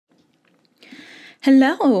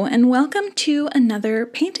Hello and welcome to another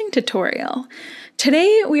painting tutorial.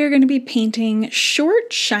 Today we are going to be painting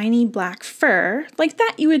short, shiny black fur, like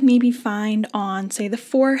that you would maybe find on, say, the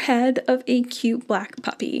forehead of a cute black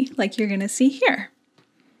puppy, like you're going to see here.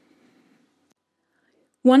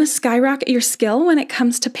 Want to skyrocket your skill when it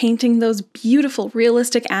comes to painting those beautiful,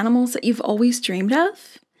 realistic animals that you've always dreamed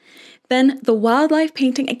of? Then the Wildlife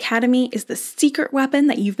Painting Academy is the secret weapon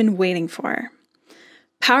that you've been waiting for.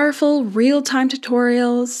 Powerful real-time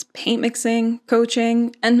tutorials, paint mixing,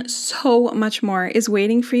 coaching, and so much more is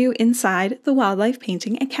waiting for you inside the Wildlife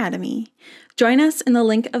Painting Academy. Join us in the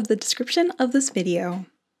link of the description of this video.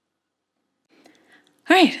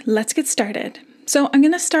 Alright, let's get started. So I'm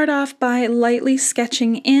going to start off by lightly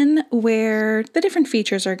sketching in where the different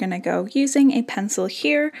features are going to go using a pencil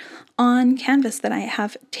here on canvas that I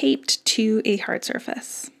have taped to a hard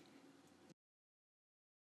surface.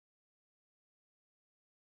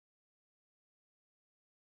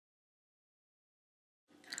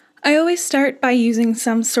 I always start by using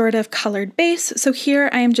some sort of colored base, so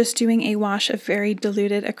here I am just doing a wash of very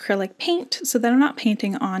diluted acrylic paint so that I'm not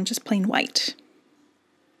painting on just plain white.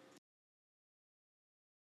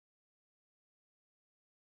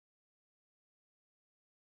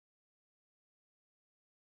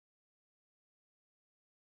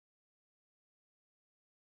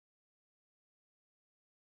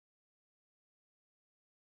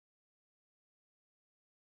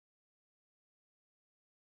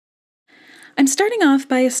 I'm starting off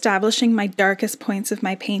by establishing my darkest points of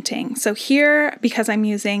my painting. So here, because I'm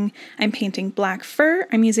painting black fur,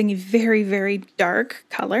 I'm using a very, very dark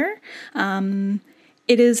color.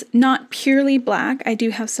 It is not purely black. I do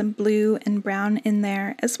have some blue and brown in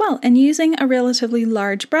there as well, and using a relatively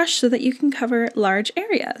large brush so that you can cover large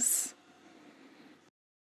areas.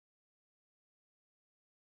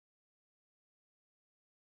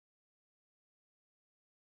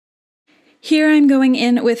 Here I'm going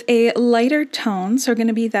in with a lighter tone, so we're going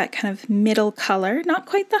to be that kind of middle color, not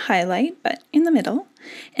quite the highlight, but in the middle.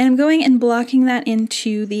 And I'm going and blocking that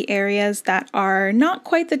into the areas that are not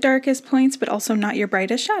quite the darkest points, but also not your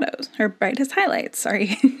brightest shadows, or brightest highlights,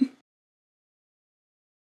 sorry.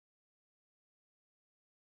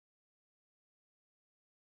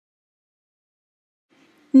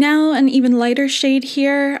 Now an even lighter shade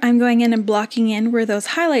here, I'm going in and blocking in where those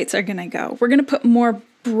highlights are going to go. We're going to put more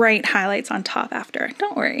bright highlights on top after,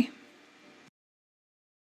 don't worry.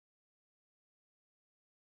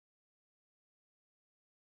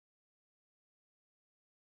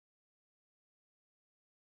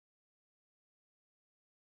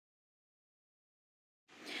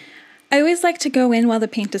 I always like to go in while the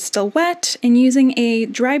paint is still wet, and using a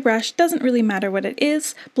dry brush, doesn't really matter what it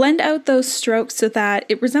is, blend out those strokes so that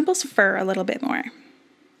it resembles fur a little bit more.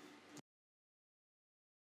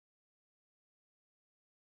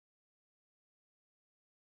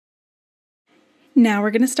 Now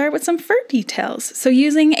we're going to start with some fur details. So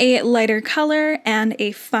using a lighter color and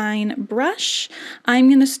a fine brush, I'm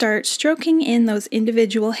going to start stroking in those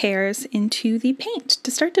individual hairs into the paint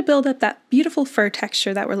to start to build up that beautiful fur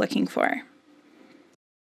texture that we're looking for.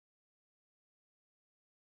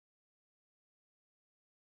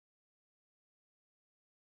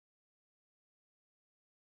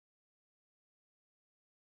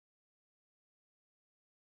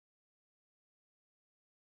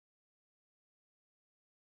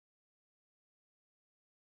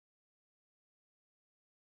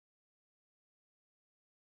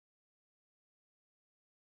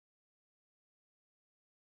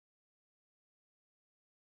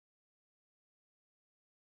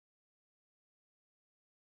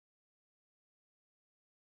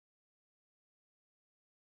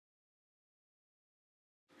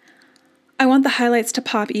 I want the highlights to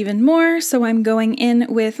pop even more, so I'm going in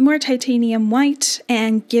with more titanium white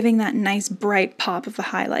and giving that nice bright pop of the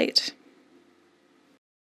highlight.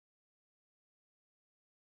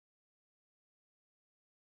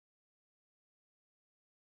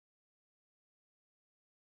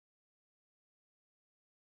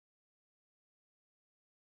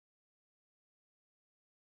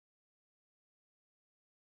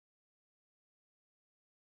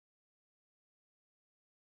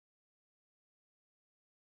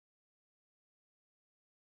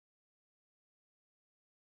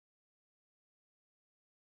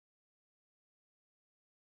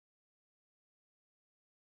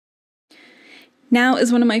 Now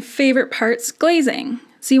is one of my favorite parts, glazing.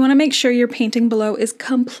 So you want to make sure your painting below is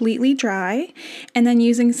completely dry, and then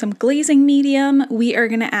using some glazing medium, we are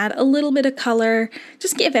going to add a little bit of color,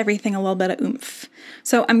 just give everything a little bit of oomph.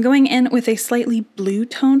 So I'm going in with a slightly blue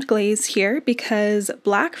toned glaze here because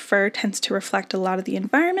black fur tends to reflect a lot of the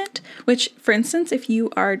environment, which, for instance, if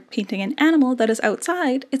you are painting an animal that is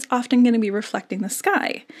outside, it's often going to be reflecting the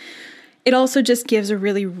sky. It also just gives a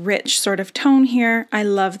really rich sort of tone here. I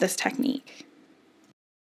love this technique.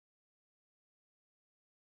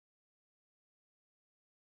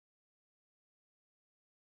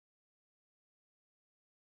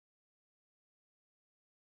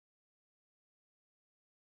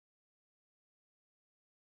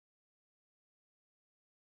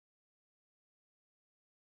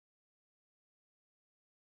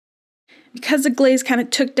 Because the glaze kind of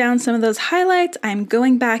took down some of those highlights, I'm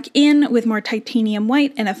going back in with more titanium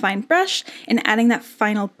white and a fine brush and adding that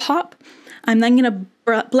final pop. I'm then going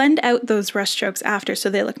to blend out those brush strokes after so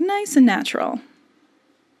they look nice and natural.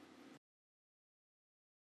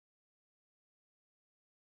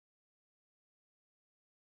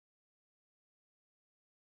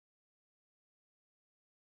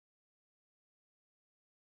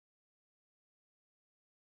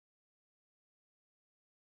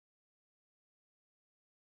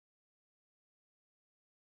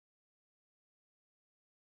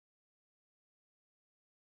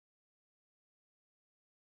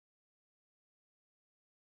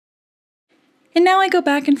 And now I go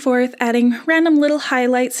back and forth adding random little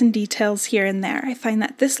highlights and details here and there. I find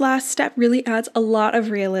that this last step really adds a lot of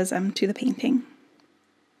realism to the painting.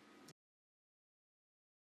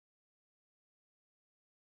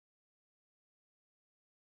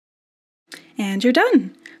 And you're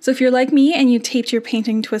done. So if you're like me and you taped your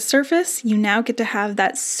painting to a surface, you now get to have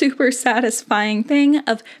that super satisfying thing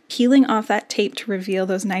of peeling off that tape to reveal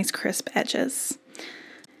those nice crisp edges.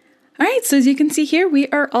 All right, so as you can see here, we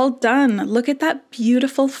are all done. Look at that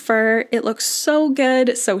beautiful fur. It looks so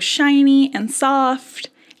good, so shiny and soft.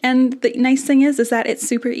 And the nice thing is that it's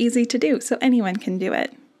super easy to do, so anyone can do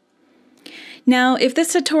it. Now, if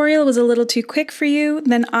this tutorial was a little too quick for you,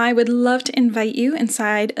 then I would love to invite you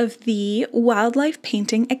inside of the Wildlife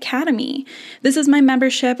Painting Academy. This is my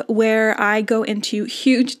membership where I go into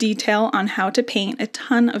huge detail on how to paint a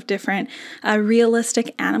ton of different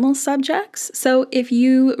realistic animal subjects. So if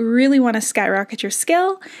you really want to skyrocket your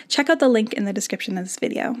skill, check out the link in the description of this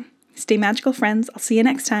video. Stay magical, friends. I'll see you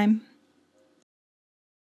next time.